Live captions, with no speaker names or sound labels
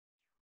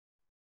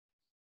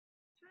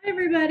Hi,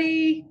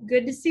 everybody.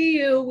 Good to see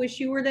you. Wish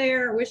you were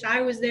there. Wish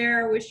I was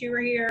there. Wish you were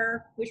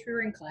here. Wish we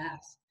were in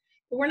class.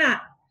 But we're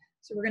not.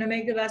 So we're going to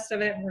make the best of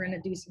it and we're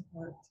going to do some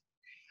art.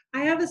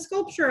 I have a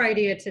sculpture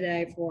idea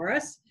today for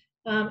us,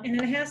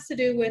 and it has to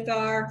do with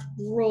our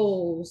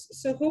rolls.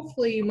 So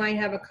hopefully you might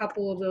have a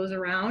couple of those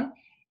around.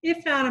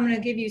 If not, I'm going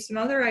to give you some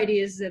other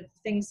ideas of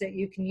things that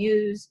you can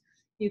use.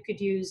 You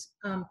could use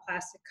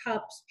plastic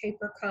cups,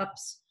 paper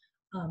cups,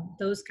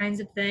 those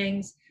kinds of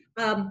things.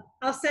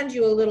 I'll send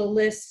you a little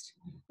list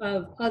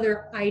of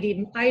other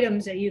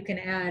items that you can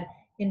add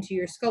into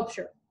your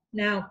sculpture.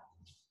 Now,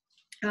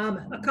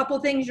 a couple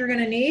things you're going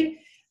to need.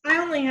 I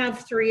only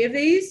have 3 of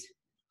these.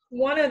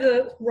 One of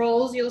the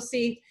rolls, you'll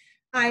see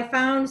I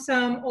found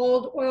some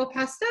old oil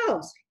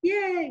pastels.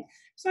 Yay!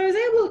 So I was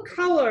able to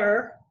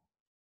color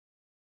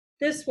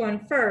this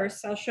one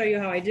first. I'll show you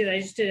how I did it. I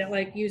just did it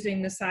like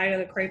using the side of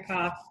the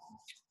Cray-Pas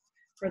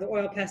for the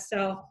oil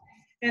pastel.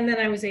 And then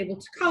I was able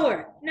to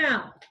color it.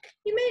 Now,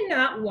 you may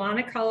not want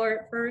to color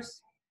it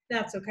first.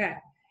 That's okay.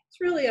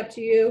 It's really up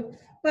to you.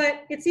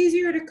 But it's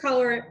easier to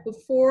color it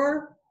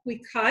before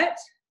we cut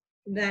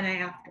than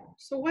after.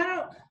 So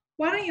why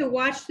don't you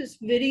watch this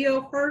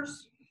video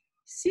first,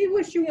 see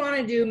what you want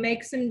to do,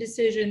 make some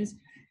decisions,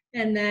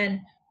 and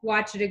then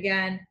watch it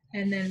again,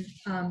 and then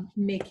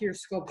make your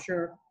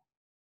sculpture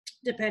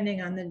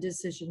depending on the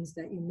decisions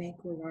that you make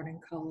regarding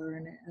color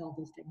and all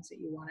the things that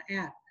you want to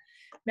add.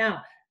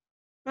 Now,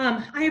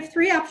 I have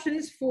 3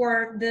 options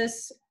for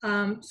this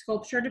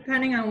sculpture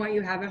depending on what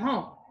you have at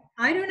home.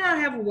 I do not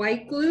have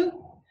white glue,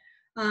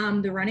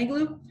 the runny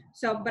glue,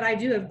 but I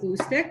do have glue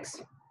sticks,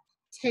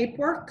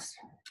 Tapeworks,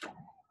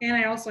 and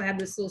I also have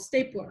this little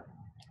stapler.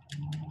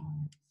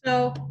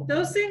 So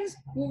those things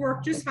will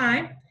work just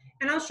fine,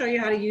 and I'll show you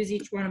how to use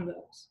each one of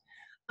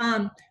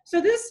those.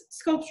 So this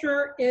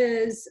sculpture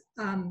is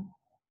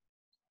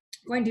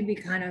going to be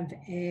kind of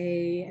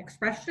a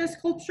expressionist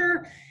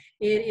sculpture.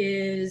 It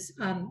is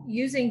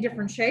using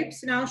different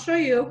shapes, and I'll show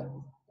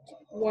you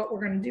what we're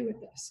going to do with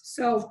this.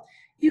 So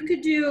you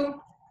could do,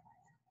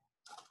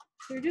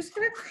 so you're just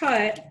going to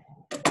cut,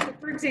 so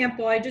for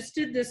example, I just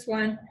did this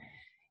one.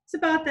 It's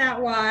about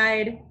that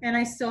wide, and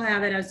I still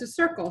have it as a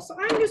circle. So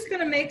I'm just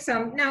going to make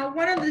some. Now,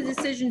 one of the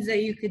decisions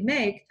that you could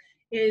make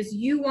is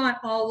you want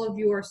all of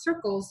your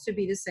circles to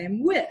be the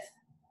same width.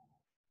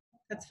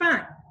 That's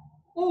fine.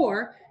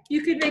 Or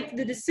you could make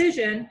the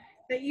decision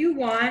that you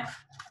want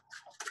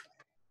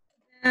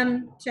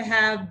them to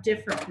have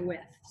different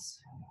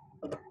widths.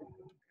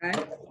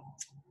 Okay?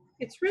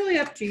 It's really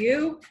up to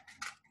you.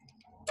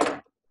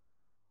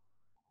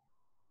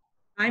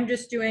 I'm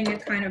just doing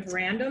it kind of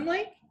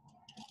randomly,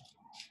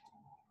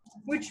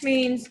 which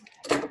means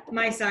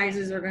my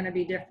sizes are going to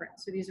be different.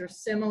 So these are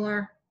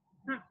similar,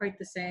 not quite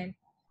the same,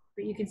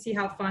 but you can see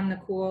how fun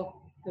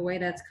the way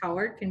that's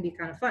colored can be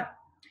kind of fun.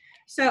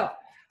 So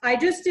I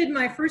just did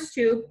my first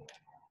 2.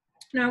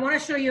 Now I want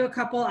to show you a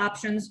couple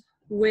options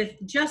with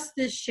just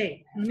this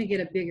shape. Let me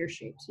get a bigger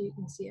shape so you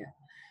can see it.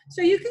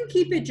 So you can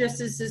keep it just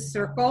as this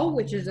circle,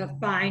 which is a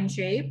fine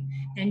shape,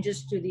 and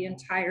just do the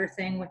entire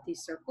thing with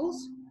these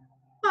circles.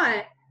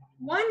 But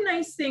one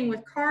nice thing with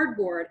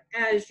cardboard,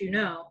 as you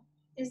know,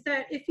 is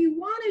that if you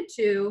wanted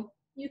to,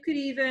 you could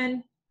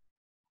even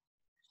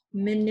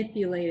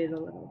manipulate it a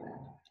little bit.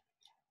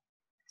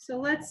 So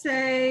let's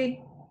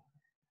say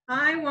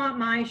I want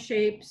my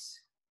shapes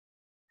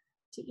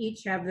to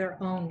each have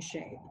their own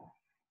shape.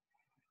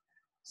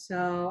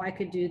 So I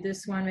could do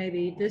this one,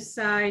 maybe this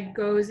side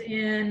goes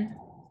in,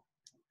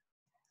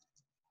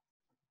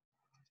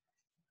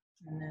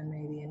 and then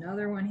maybe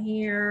another one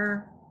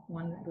here,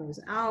 one that goes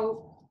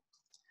out.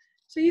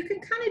 So you can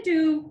kind of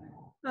do,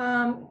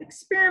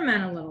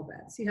 experiment a little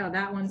bit. See how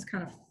that one's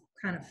kind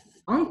of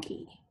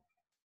funky.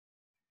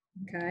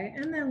 Okay,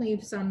 and then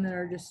leave some that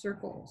are just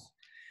circles.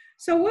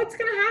 So what's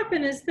going to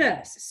happen is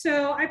this.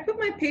 So I put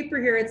my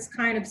paper here, it's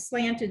kind of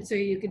slanted so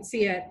you can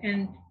see it,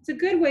 and it's a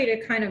good way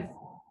to kind of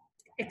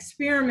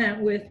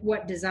experiment with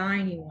what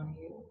design you want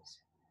to use.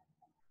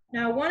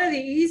 Now, one of the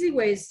easy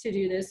ways to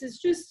do this is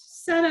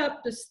just set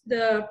up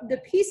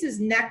the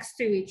pieces next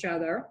to each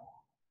other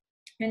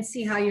and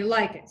see how you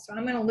like it. So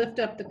I'm going to lift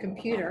up the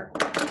computer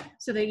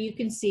so that you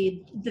can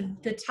see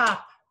the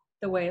top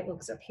the way it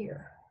looks up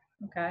here.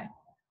 Okay.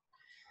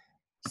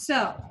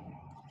 So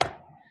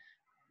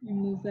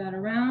move that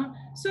around.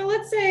 So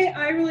let's say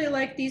I really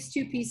like these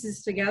 2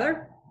 pieces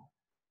together.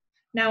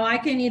 Now I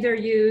can either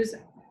use,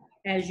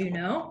 as you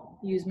know,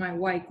 use my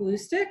white glue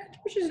stick,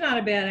 which is not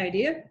a bad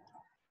idea.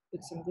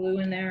 Put some glue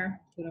in there,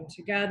 put them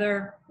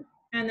together,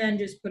 and then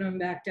just put them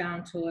back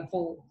down till it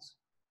holds.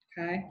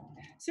 Okay.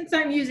 Since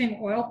I'm using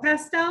oil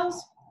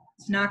pastels,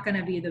 it's not going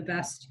to be the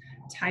best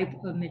type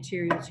of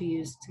material to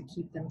use to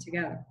keep them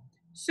together.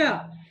 So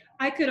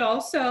I could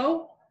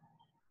also,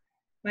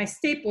 my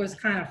staple is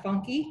kind of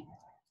funky,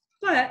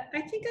 but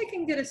I think I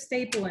can get a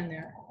staple in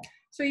there.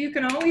 So you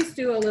can always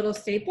do a little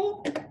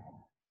staple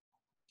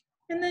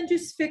and then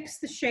just fix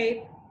the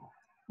shape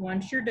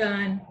once you're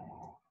done,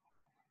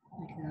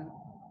 like that,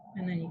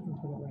 and then you can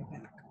put it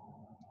right back.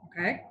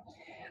 Okay.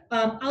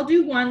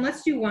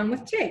 Let's do one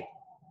with tape.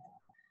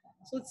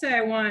 So let's say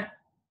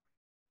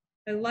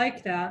I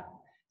like that.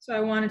 So I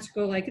want it to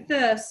go like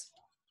this.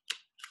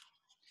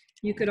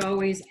 You could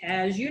always,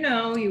 as you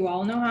know, you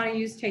all know how to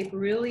use tape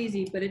real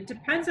easy, but it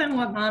depends on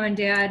what mom and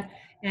dad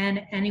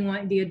and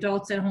anyone, the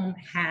adults at home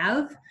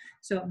have.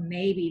 So it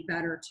may be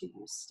better to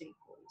use staples.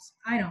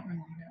 I don't really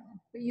know,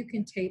 but you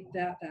can tape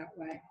that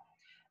way.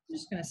 I'm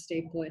just gonna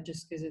staple it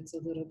just because it's a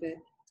little bit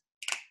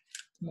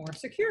more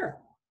secure.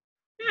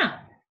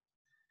 Now,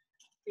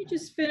 let me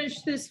just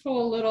finish this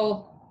whole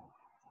little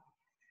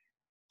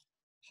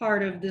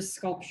part of this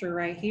sculpture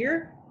right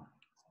here,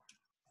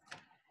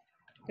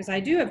 because I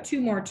do have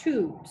 2 more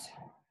tubes.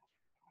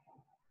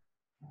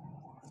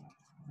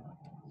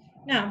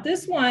 Now,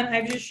 this one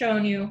I've just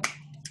shown you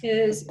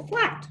is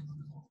flat,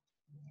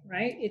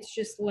 right? It's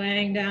just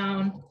laying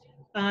down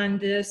on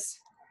this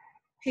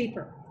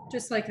paper,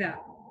 just like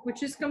that,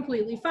 which is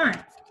completely fine.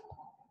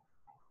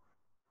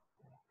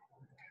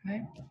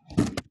 Okay.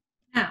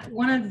 Now,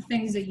 one of the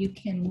things that you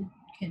can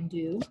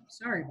do,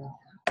 sorry about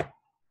that,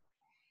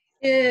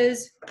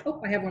 is, oh,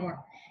 I have one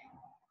more,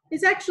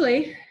 is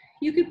actually,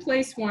 you could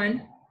place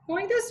one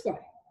going this way.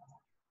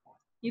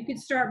 You could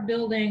start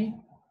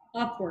building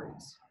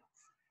upwards.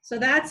 So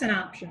that's an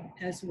option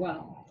as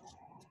well.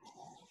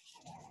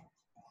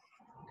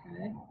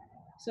 Okay.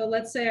 So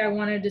let's say I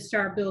wanted to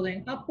start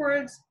building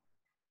upwards.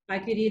 I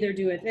could either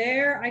do it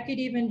there. I could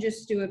even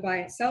just do it by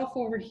itself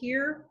over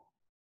here.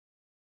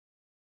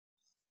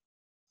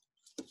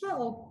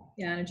 Uh-oh.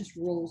 Yeah, and it just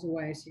rolls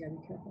away, so you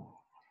gotta be careful.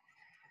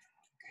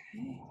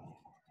 Okay.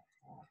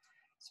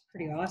 It's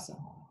pretty awesome.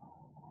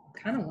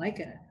 Kind of like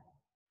it.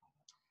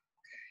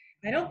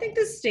 I don't think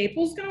the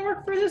staple's gonna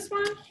work for this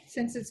one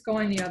since it's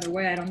going the other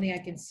way. I don't think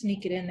I can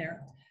sneak it in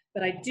there,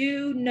 but I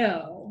do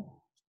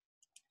know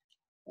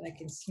that I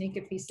can sneak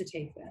a piece of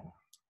tape in.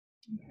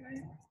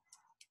 Okay.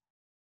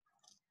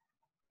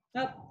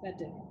 Oh, that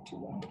didn't work too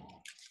well.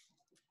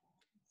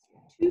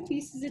 2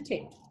 pieces of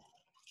tape.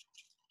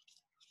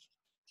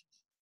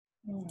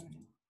 All right.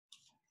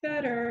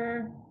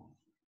 Better.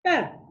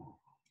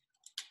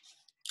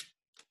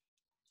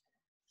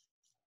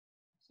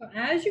 So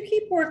as you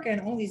keep working,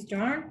 all these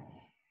darn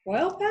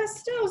oil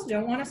pastels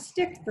don't want to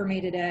stick for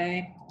me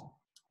today.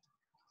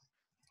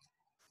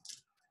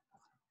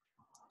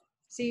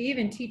 See,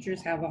 even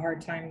teachers have a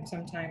hard time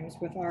sometimes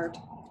with art.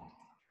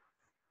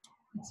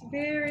 It's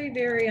very,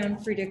 very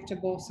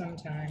unpredictable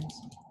sometimes.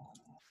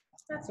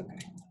 That's okay.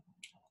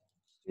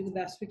 Do the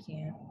best we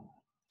can.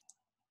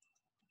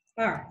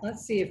 All right,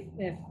 let's see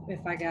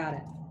if I got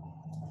it.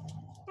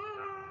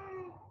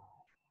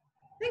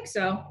 I think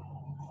so.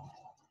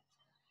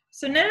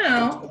 So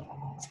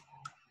now,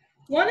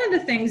 one of the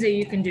things that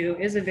you can do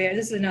is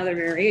this is another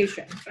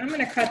variation. So I'm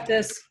going to cut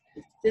this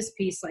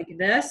piece like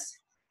this,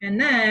 and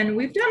then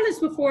we've done this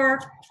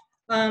before.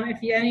 If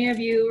any of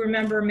you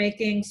remember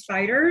making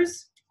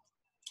spiders,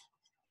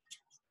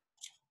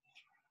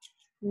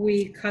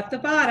 we cut the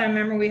bottom.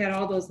 Remember, we had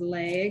all those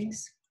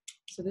legs.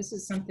 So this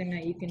is something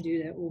that you can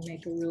do that will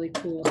make a really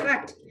cool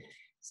effect.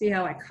 See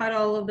how I cut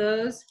all of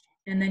those,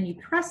 and then you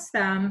press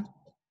them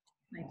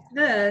like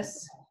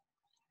this,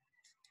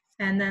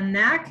 and then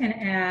that can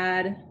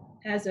add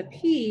as a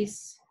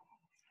piece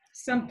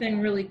something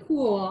really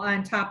cool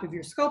on top of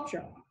your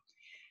sculpture.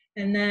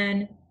 And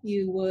then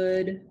you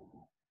would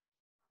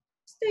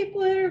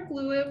staple it or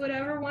glue it,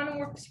 whatever one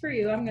works for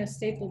you. I'm going to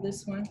staple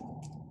this one.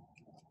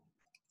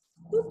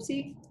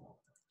 Oopsie,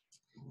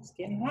 it's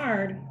getting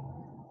hard.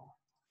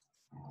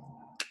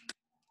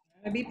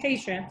 Gotta be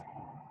patient.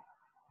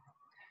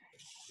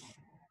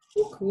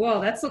 Ooh,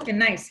 cool, that's looking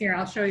nice. Here,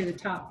 I'll show you the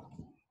top.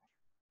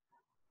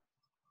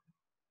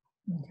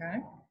 Okay,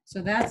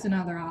 so that's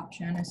another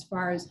option as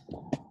far as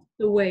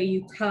the way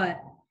you cut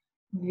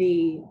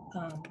the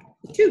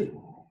tube.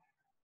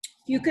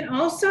 You can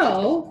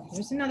also,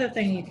 there's another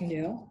thing you can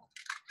do,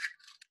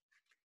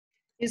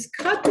 is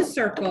cut the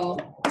circle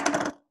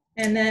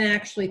and then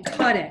actually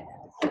cut it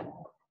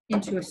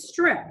into a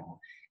strip.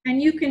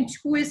 And you can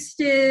twist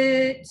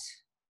it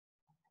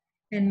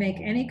and make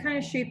any kind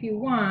of shape you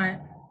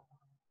want,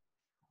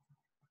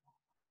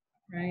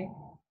 right?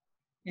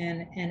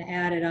 And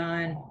add it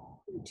on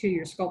to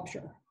your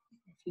sculpture,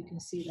 if you can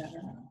see that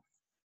or not.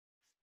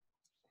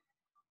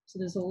 So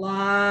there's a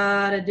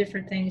lot of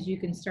different things you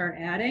can start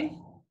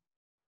adding.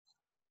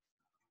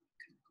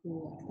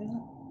 Cool like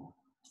that.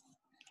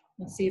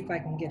 Let's see if I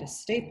can get a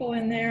staple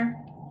in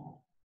there.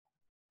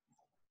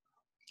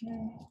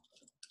 Okay.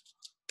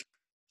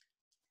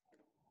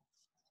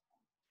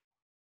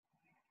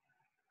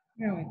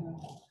 There we go.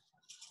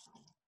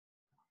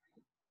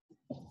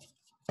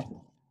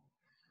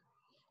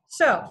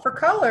 So for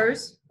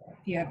colors,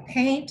 if you have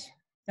paint,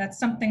 that's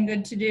something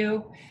good to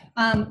do.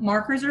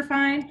 Markers are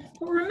fine,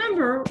 but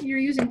remember, you're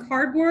using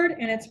cardboard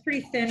and it's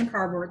pretty thin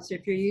cardboard. So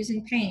if you're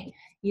using paint,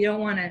 you don't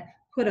want to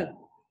put a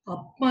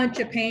bunch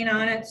of paint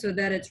on it so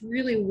that it's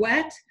really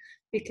wet,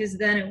 because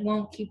then it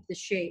won't keep the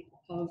shape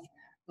of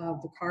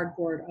the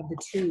cardboard of the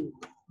tube,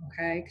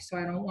 okay? So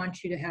I don't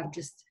want you to have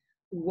just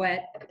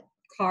wet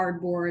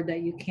cardboard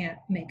that you can't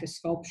make a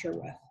sculpture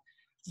with.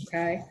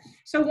 okay?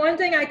 So one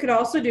thing I could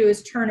also do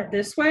is turn it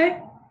this way.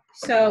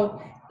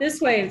 So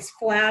this way it's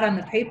flat on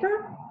the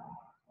paper.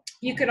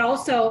 You could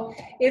also,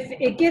 if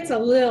it gets a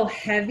little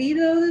heavy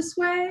though this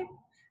way,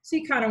 so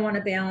you kind of want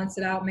to balance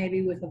it out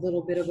maybe with a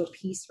little bit of a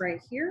piece right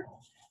here.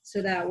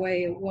 So that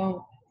way it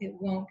won't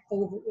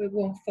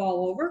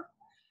fall over.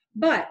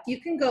 But you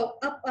can go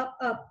up, up,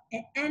 up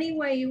in any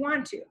way you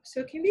want to. So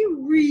it can be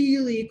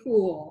really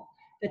cool,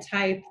 the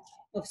type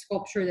of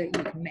sculpture that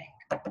you can make,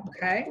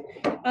 okay?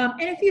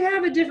 And if you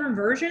have a different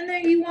version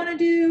that you want to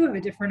do, have a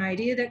different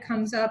idea that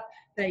comes up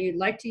that you'd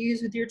like to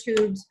use with your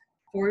tubes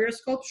for your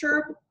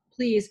sculpture,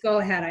 please go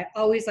ahead. I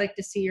always like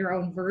to see your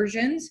own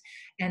versions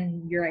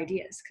and your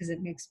ideas because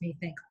it makes me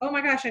think, oh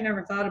my gosh, I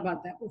never thought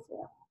about that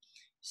before.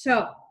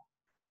 So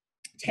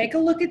take a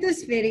look at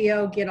this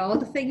video, get all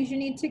the things you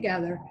need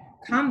together,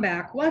 come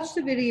back, watch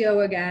the video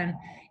again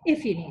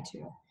if you need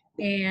to,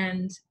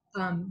 and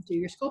do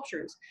your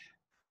sculptures.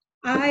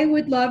 I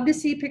would love to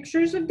see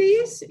pictures of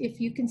these. If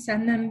you can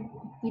send them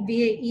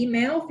via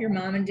email, if your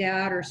mom and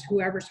dad or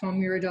whoever's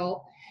home your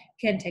adult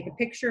can take a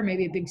picture,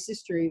 maybe a big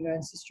sister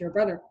even, sister or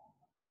brother.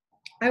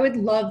 I would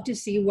love to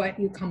see what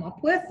you come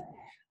up with,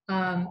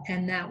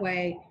 and that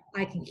way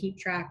I can keep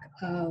track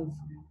of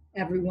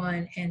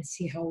everyone and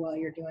see how well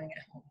you're doing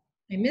at home.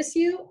 I miss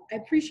you. I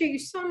appreciate you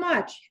so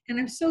much, and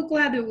I'm so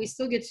glad that we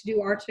still get to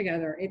do art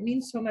together. It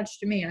means so much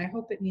to me, and I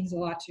hope it means a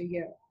lot to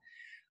you.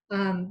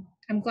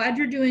 I'm glad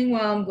you're doing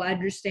well. I'm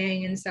glad you're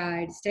staying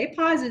inside. Stay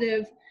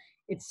positive.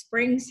 It's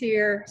spring's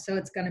here, so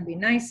it's going to be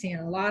nice seeing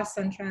a lot of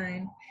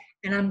sunshine,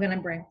 and I'm going to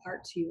bring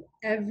art to you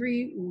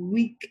every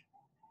week.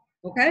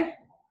 Okay?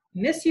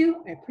 Miss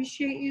you. I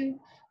appreciate you.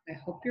 I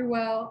hope you're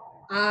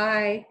well.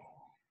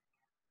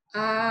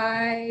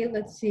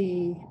 Let's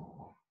see.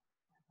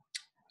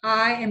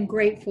 I am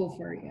grateful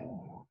for you,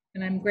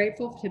 and I'm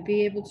grateful to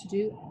be able to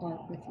do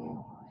art with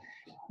you.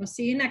 We'll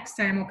see you next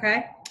time,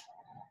 okay?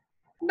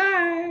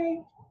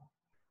 Bye.